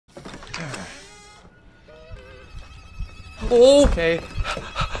Okay.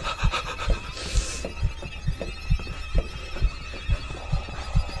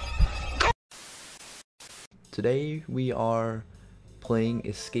 Today we are playing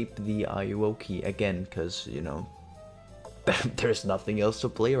Escape the Ayuwoki again, because, you know, there's nothing else to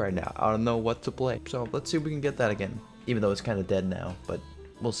play right now. I don't know what to play. So let's see if we can get that again. Even though it's kind of dead now, but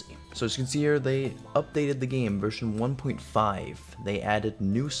we'll see. So as you can see here, they updated the game, version 1.5. They added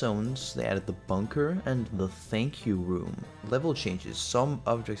new zones, they added the bunker, and the thank you room. Level changes. Some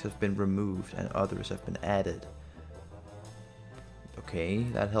objects have been removed and others have been added. Okay,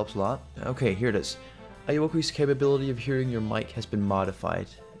 that helps a lot. Okay, here it is. Ayuwoki's capability of hearing your mic has been modified.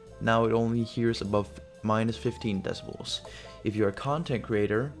 Now it only hears above -15 decibels. If you're a content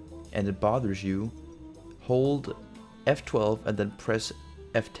creator and it bothers you, hold F12 and then press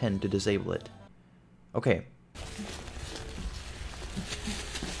F10 to disable it. Okay.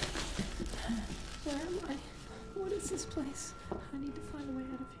 Where am I? What is this place? I need to find a way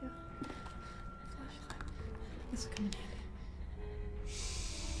out of here. Flashlight. This will come in handy.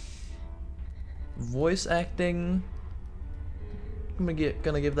 Voice acting, I'm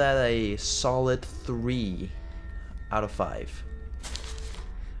gonna give that a solid 3 out of 5.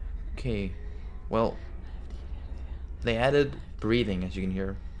 Okay, well, they added breathing, as you can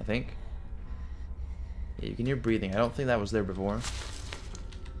hear, I think. Yeah, you can hear breathing. I don't think that was there before.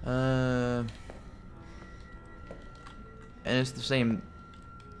 And it's the same.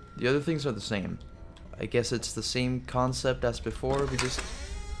 The other things are the same. I guess it's the same concept as before. We just,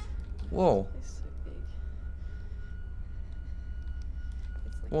 whoa.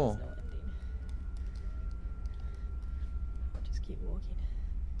 Whoa. Just keep walking.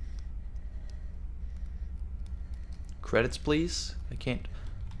 Credits, please. I can't.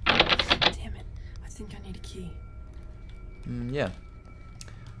 Damn it. I think I need a key. Yeah.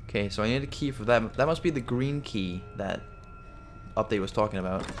 Okay, so I need a key for that. That must be the green key that update was talking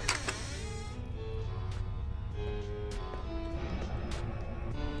about.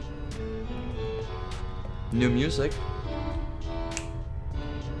 New music.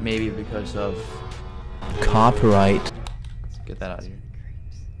 Maybe because of copyright. Let's get that out of here.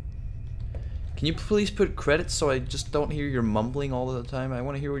 Can you please put credits so I just don't hear your mumbling all the time? I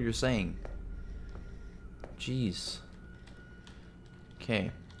want to hear what you're saying. Jeez.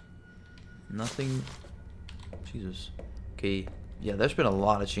 Okay. Nothing. Jesus. Okay. Yeah, there's been a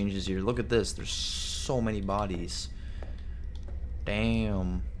lot of changes here. Look at this. There's so many bodies.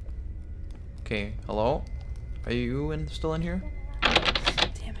 Damn. Okay. Hello? Are you still in here?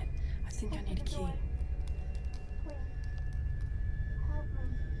 I think I need a key.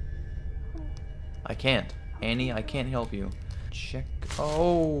 I can't. Annie, I can't help you. Check.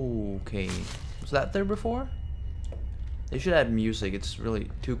 Oh, okay. Was that there before? They should add music. It's really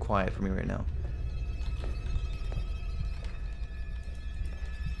too quiet for me right now.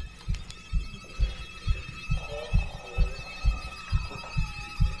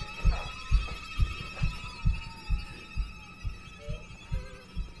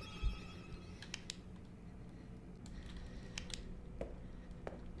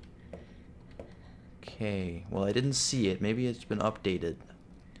 Okay, well I didn't see it. Maybe it's been updated.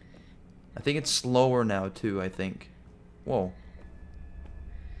 I think it's slower now too, I think. Whoa.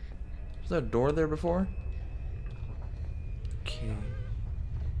 Was there a door there before? Okay.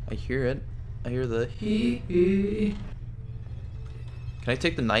 I hear it. I hear the hee hee. Can I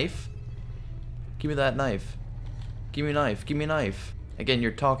take the knife? Give me that knife. Give me a knife. Give me a knife. Again,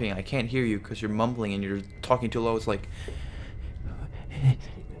 you're talking. I can't hear you because you're mumbling and you're talking too low. It's like...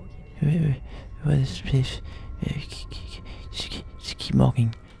 What is this place? Just keep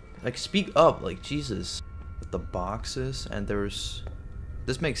walking. Like, speak up, like, Jesus. With the boxes, and there's...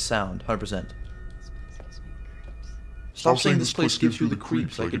 This makes sound, 100%. Stop saying this place gives you the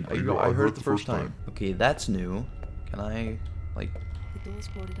creeps. I heard it the first time. Okay, that's new. Can I, like... The door's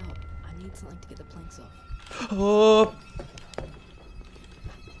boarded up. I need something to get the planks off. Oh!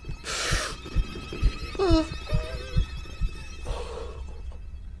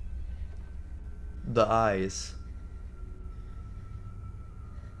 The eyes.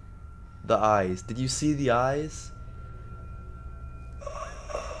 The eyes. Did you see the eyes?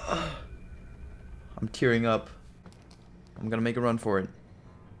 I'm tearing up. I'm gonna make a run for it.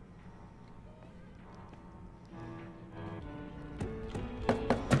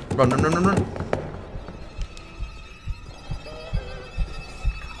 Run, run, run, run, run.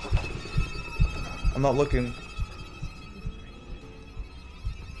 I'm not looking.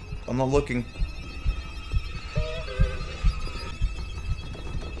 I'm not looking.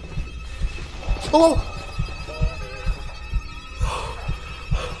 Oh!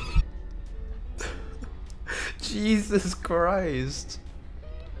 Jesus Christ.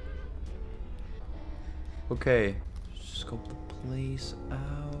 Okay. Scope the place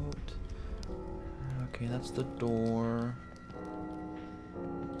out. Okay, that's the door.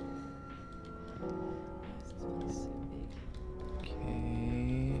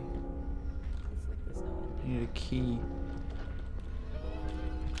 Okay. I need a key.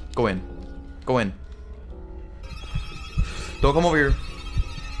 Go in. Go in. Don't come over here.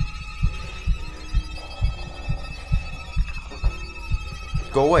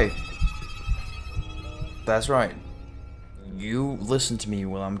 Go away. That's right. You listen to me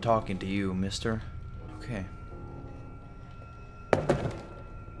while I'm talking to you, mister. Okay.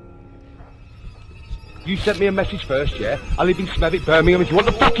 You sent me a message first, yeah? I live in Smethwick, Birmingham. If you want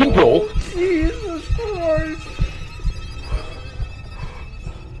the fucking door... Jesus Christ.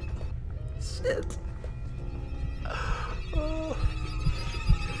 Shit. Oh.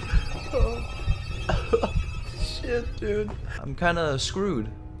 Oh. Shit, dude. I'm kind of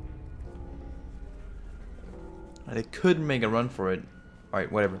screwed. I could make a run for it.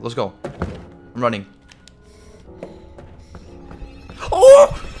 Alright, whatever. Let's go. I'm running.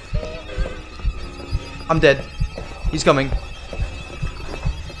 Oh! I'm dead. He's coming.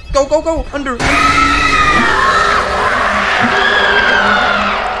 Go, go, go! Under!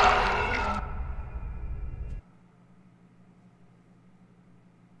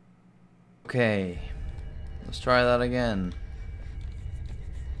 Okay. Let's try that again.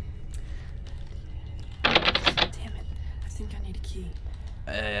 Damn it. I think I need a key.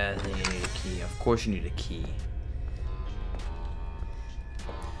 I think you need a key. Of course you need a key.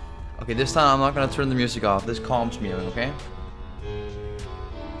 Okay, this time I'm not gonna turn the music off. This calms me, okay?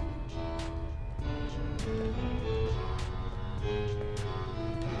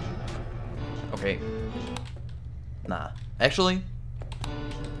 Okay. Nah. Actually.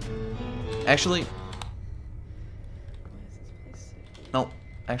 No.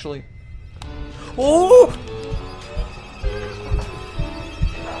 Actually. Oh!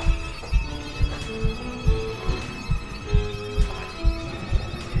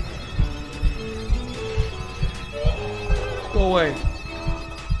 Go away.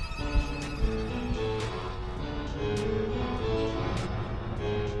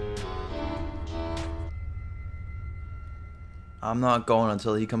 I'm not going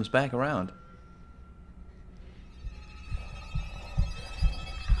until he comes back around.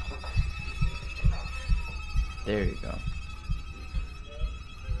 There you go.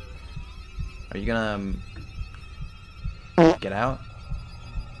 Are you gonna get out?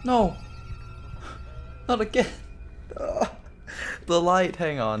 No! Not again! The light,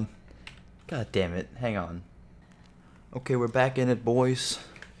 hang on. God damn it, hang on. Okay, we're back in it, boys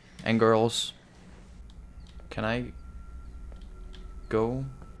and girls. Can I go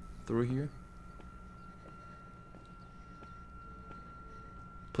through here?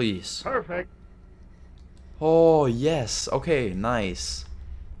 Please. Perfect. Oh, yes. Okay, nice.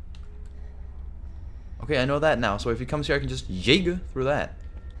 Okay, I know that now. So if he comes here, I can just yig through that.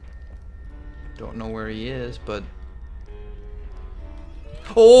 Don't know where he is, but...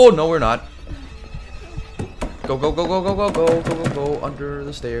 Oh, no, we're not. Go, go, go, go, go, go, go, go, go, go. Under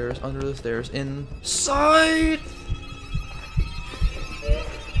the stairs, inside!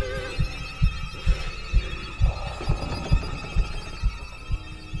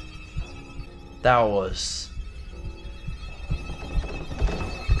 That was...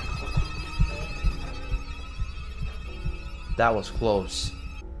 That was close.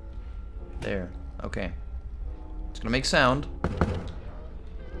 There. Okay. It's gonna make sound.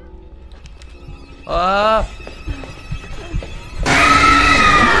 Ah!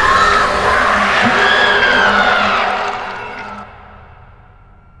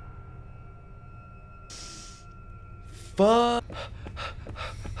 Fuck!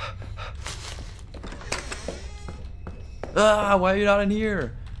 Ah! Why are you not in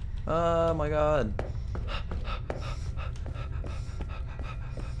here? Oh my god.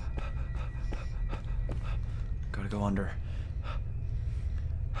 Gotta go under.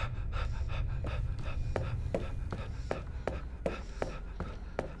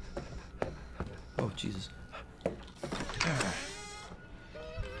 Oh, Jesus.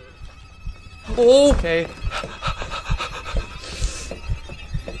 Okay.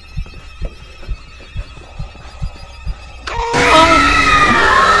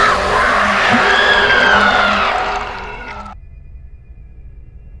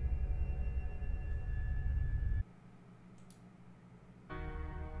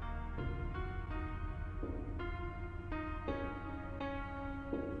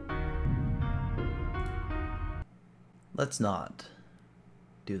 Let's not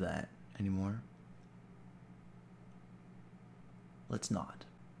do that anymore. Let's not.